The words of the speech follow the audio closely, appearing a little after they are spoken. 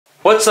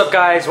What's up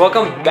guys,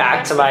 welcome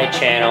back to my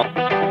channel.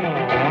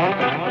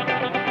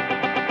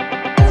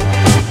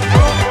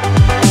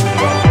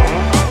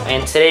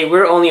 And today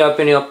we're only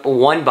opening up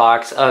one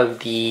box of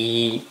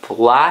the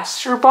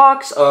blaster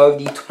box of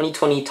the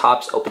 2020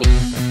 Topps opening.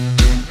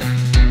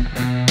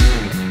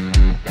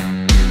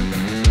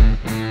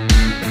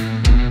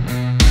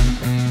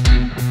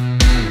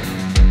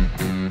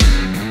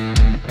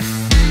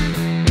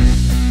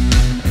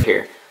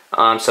 Here.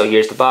 So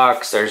here's the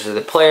box, there's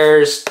the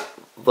players.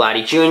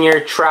 Vladdy Jr.,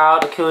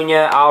 Trout,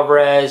 Acuna,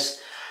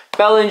 Alvarez,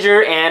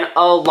 Bellinger, and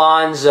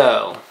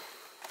Alonso.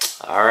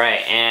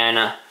 Alright,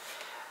 and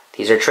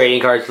these are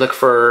trading cards. Look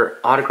for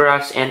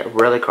autographs and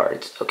relic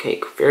cards. Okay,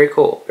 very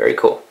cool, very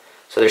cool.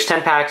 So there's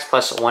 10 packs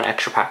plus one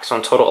extra pack, so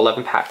in total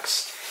 11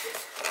 packs.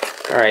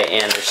 Alright,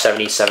 and there's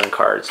 77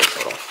 cards in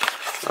total.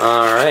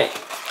 Alright.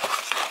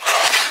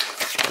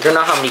 I don't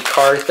know how many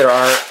cards there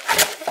are.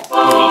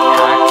 How many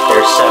packs?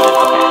 There's 7,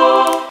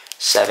 okay.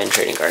 7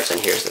 trading cards,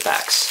 and here's the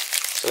packs.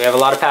 So we have a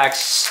lot of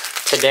packs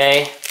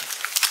today,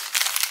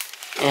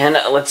 and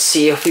let's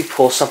see if we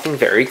pull something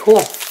very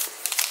cool.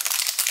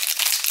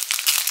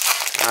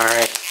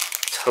 Alright,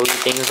 to lead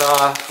things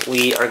off,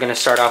 we are going to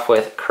start off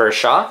with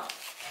Kershaw.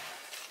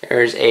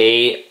 There's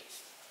a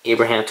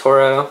Abraham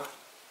Toro,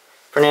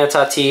 Fernando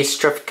Tatis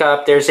Trophy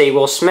Cup. There's a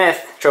Will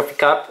Smith Trophy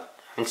Cup.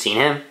 Haven't seen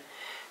him.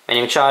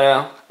 Manny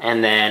Machado,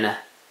 and then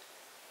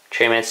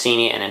Trey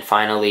Mancini, and then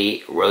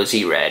finally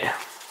Rosie Red.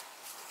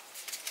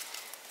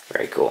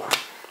 Very cool.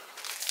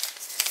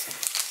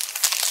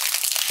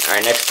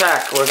 Alright, next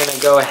pack, we're going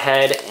to go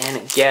ahead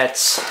and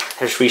get,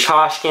 there's Rhys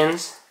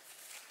Hoskins,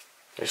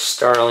 there's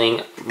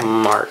Starling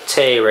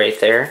Marte right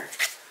there,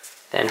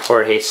 then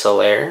Jorge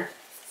Soler.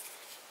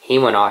 He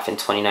went off in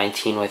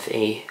 2019 with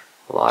a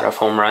lot of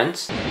home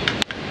runs.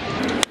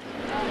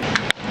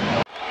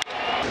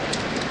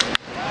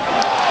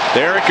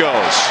 There it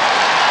goes.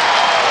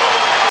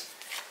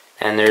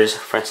 And there's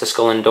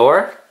Francisco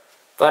Lindor,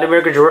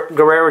 Vladimir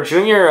Guerrero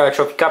Jr.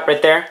 Trophy Cup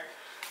right there.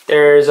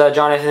 There's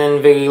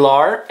Jonathan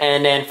Villar,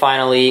 and then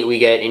finally we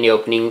get in the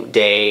opening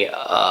day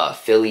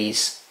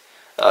Phillies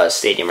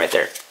stadium right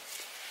there.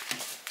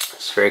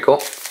 It's very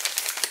cool.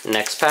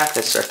 Next pack,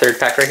 this is our third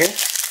pack right here.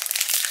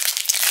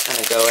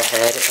 Gonna go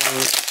ahead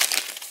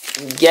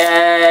and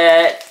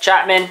get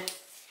Chapman.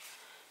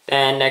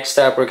 Then next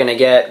up we're gonna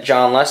get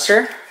John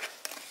Lester.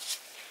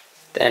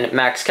 Then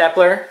Max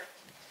Kepler.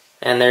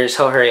 And there's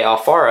Jorge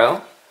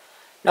Alfaro.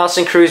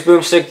 Nelson Cruz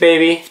Boomstick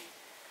Baby.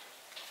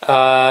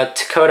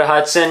 Dakota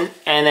Hudson,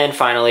 and then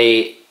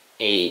finally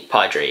a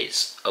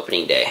Padres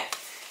opening day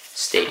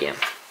stadium.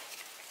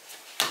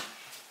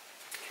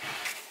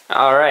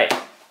 Alright,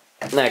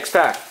 next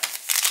pack.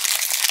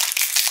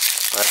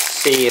 Let's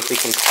see if we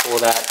can pull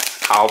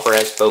that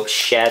Alvarez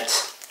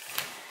Bobichette.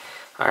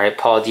 Alright,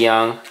 Paul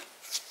DeJong,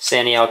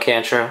 Sandy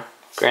Alcantara,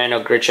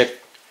 Grando Grichuk,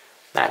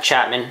 Matt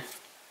Chapman.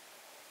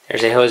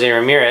 There's a Jose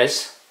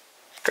Ramirez,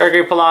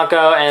 Gregory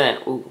Polanco, and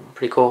then, ooh,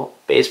 pretty cool,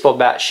 baseball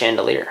bat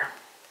chandelier.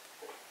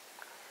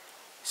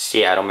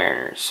 Seattle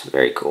Mariners.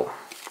 Very cool.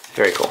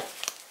 Very cool.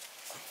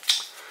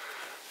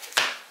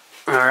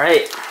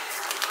 Alright.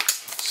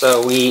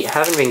 So we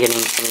haven't been getting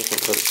anything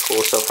really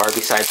cool so far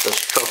besides those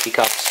trophy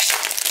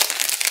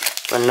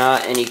cups. But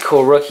not any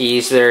cool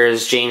rookies.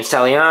 There's James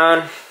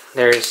Taillon.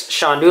 There's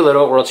Sean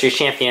Doolittle, World Series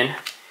champion.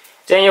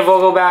 Daniel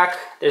Vogelbach.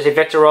 There's a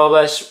Victor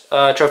Robles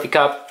trophy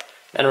cup.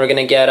 Then we're going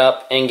to get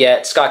up and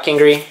get Scott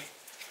Kingery.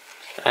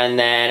 And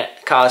then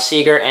Kyle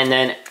Seager. And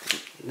then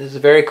there's a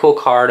very cool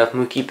card of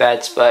Mookie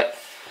Betts, but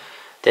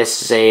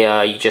this is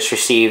a, you just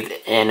received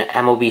an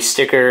MLB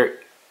sticker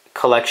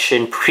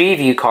collection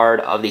preview card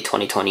of the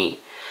 2020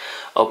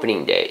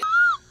 opening day.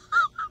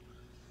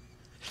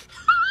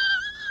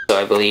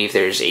 So I believe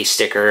there's a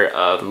sticker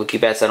of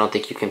Mookie Betts. I don't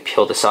think you can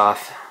peel this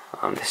off.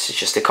 This is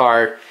just a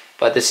card,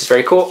 but this is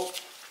very cool.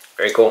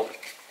 Very cool.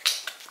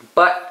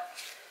 But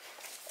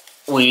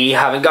we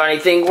haven't got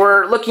anything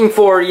we're looking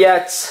for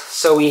yet,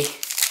 so we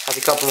have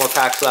a couple more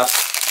packs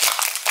left.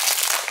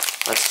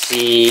 Let's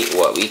see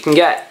what we can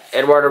get.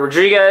 Eduardo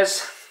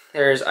Rodriguez.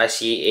 There's, I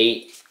see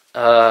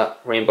 8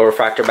 Rainbow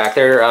Refractor back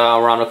there.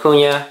 Ronald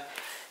Acuna.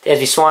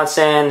 Dansby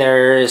Swanson.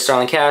 There's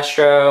Starlin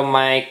Castro.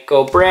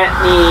 Michael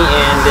Brantley.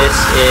 And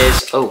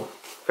this is, oh,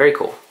 very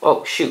cool.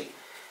 Oh, shoot.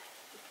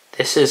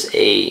 This is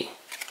a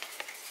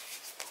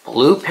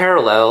blue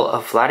parallel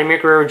of Vladimir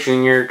Guerrero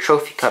Jr.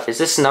 Trophy Cup. Is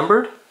this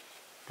numbered?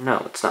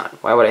 No, it's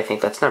not. Why would I think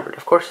that's numbered?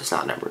 Of course it's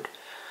not numbered.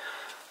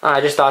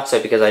 I just thought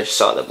so because I just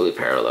saw the blue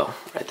parallel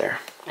right there.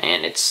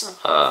 And it's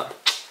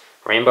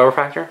Rainbow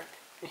Refractor.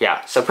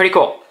 Yeah, so pretty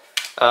cool.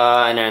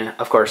 And then,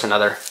 of course,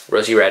 another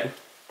Rosie Red.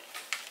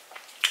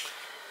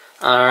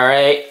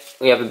 Alright,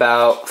 we have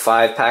about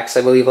 5 packs,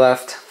 I believe,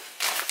 left.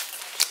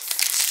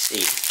 Let's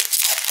see.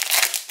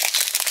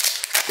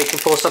 We can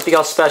pull something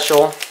else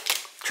special.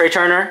 Trey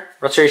Turner,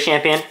 World Series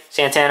champion.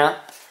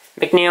 Santana.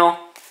 McNeil.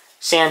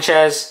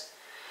 Sanchez.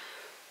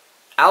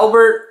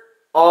 Albert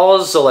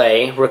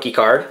Alzolay, rookie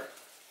card.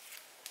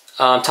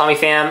 Tommy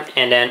Pham,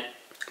 and then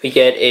we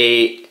get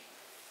a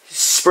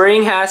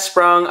Spring has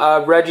sprung.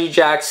 Reggie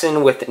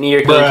Jackson with the New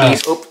York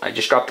Yankees. Oop, I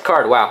just dropped the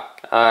card. Wow.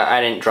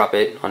 I didn't drop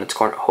it on its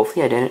corner.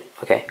 Hopefully I didn't.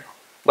 Okay.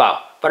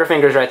 Wow.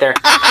 Butterfingers right there.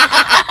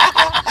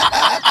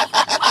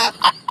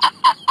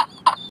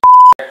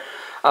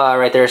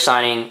 Right there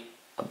signing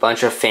a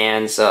bunch of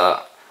fans'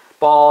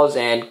 balls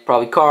and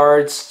probably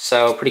cards.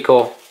 So pretty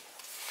cool.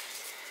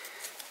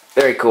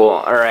 Very cool.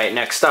 Alright,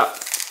 next up.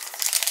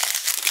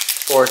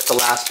 Fourth to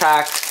last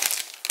pack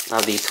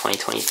of the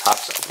 2020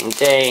 Topps opening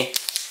day.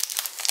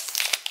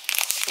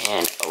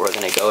 And we're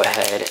going to go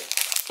ahead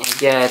and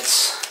get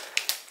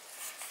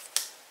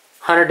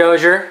Hunter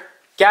Dozier.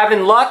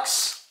 Gavin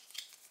Lux.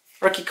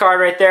 Rookie card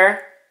right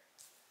there.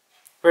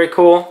 Very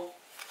cool.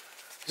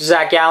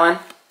 Zach Gallen.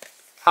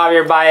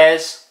 Javier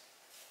Baez.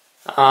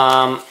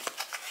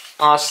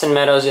 Austin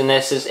Meadows, and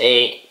this is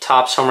a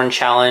Topps Home Run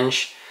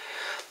Challenge.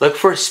 Look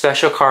for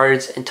special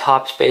cards in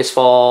Topps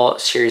Baseball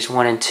Series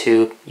 1 and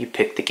 2. You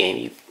pick the game.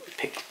 You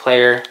pick the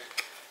player.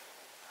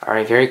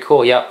 Alright, very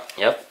cool. Yep.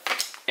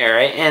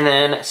 Alright, and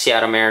then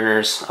Seattle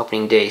Mariners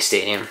Opening Day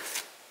Stadium.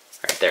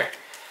 Right there.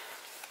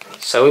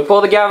 So we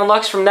pulled the Gavin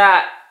Lux from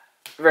that.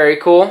 Very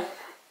cool.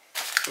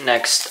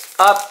 Next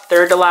up,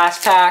 third to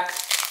last pack.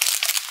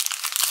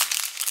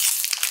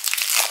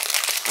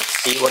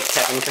 Let's see what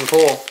Kevin can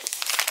pull.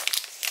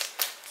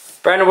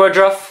 Brandon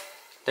Woodruff.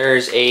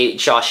 There's a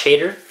Josh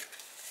Hader.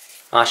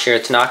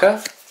 Masahiro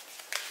Tanaka.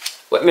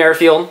 Whit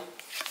Merrifield.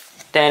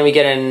 Then we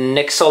get a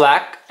Nick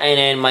Solak. And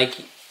then Mike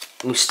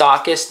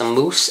Moustakas, the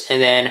Moose.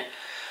 And then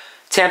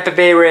Tampa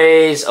Bay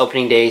Rays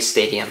Opening Day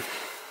Stadium.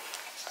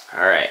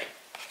 Alright.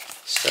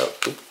 So,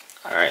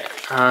 alright.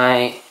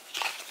 I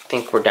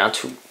think we're down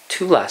to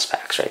 2 last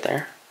packs right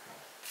there.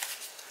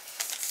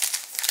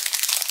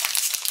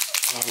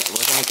 And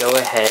we're going to go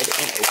ahead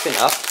and open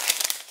up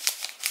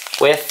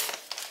with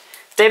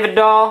David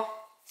Dahl,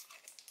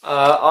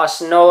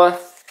 Austin Nola.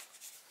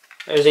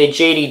 There's a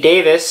JD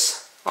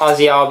Davis,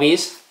 Ozzie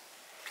Albies,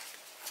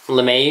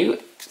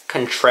 LeMahieu,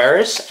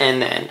 Contreras,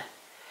 and then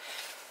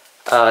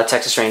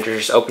Texas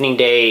Rangers Opening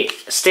Day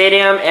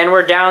Stadium. And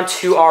we're down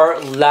to our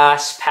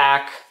last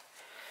pack.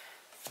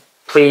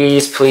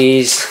 Please,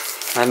 please,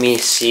 let me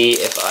see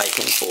if I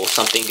can pull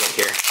something good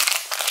here.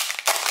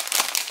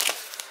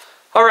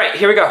 Alright,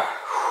 here we go.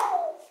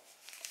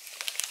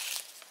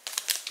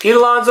 Pete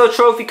Alonso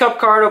Trophy Cup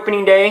card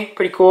Opening Day.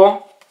 Pretty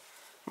cool.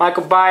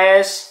 Michael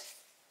Baez.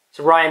 It's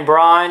Ryan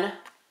Braun.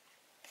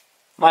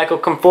 Michael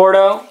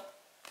Conforto.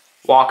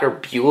 Walker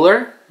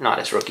Buehler. Not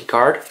his rookie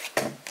card.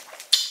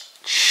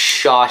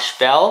 Josh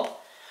Bell.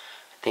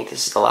 I think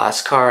this is the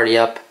last card.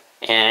 Yep.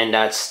 And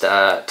that's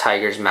the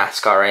Tigers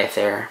mascot right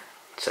there.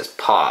 It says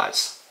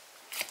pause.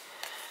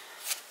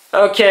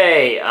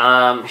 Okay.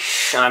 I'm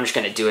just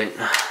going to do it.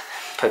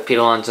 Put Pete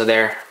Alonso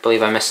there. I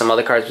believe I missed some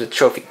other cards with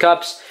Trophy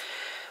Cups.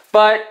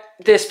 But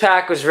this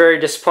pack was very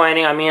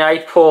disappointing. I mean, I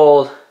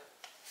pulled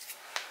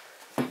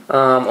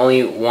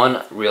only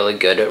one really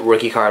good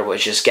rookie card,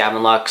 which is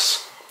Gavin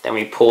Lux. Then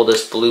we pulled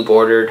this blue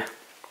bordered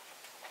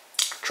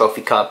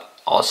Trophy Cup,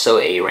 also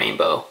a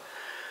rainbow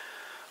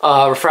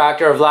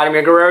refractor of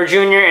Vladimir Guerrero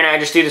Jr. And I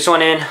just threw this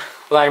one in,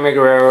 Vladimir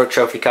Guerrero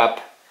Trophy Cup.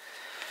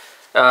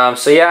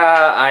 So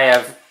yeah, I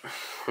have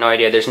no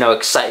idea. There's no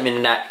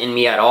excitement in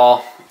me at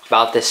all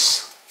about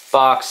this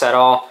box at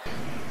all.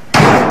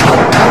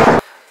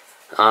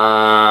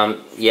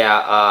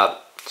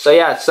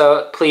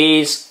 So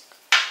please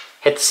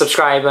hit the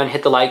subscribe button,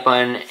 hit the like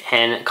button,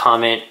 and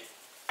comment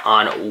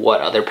on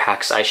what other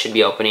packs I should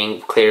be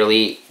opening.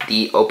 Clearly,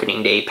 the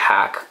Opening Day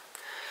pack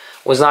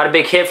was not a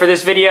big hit for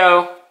this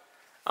video.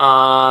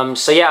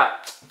 So yeah,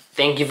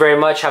 thank you very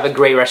much. Have a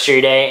great rest of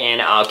your day,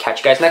 and I'll catch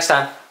you guys next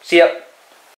time. See ya.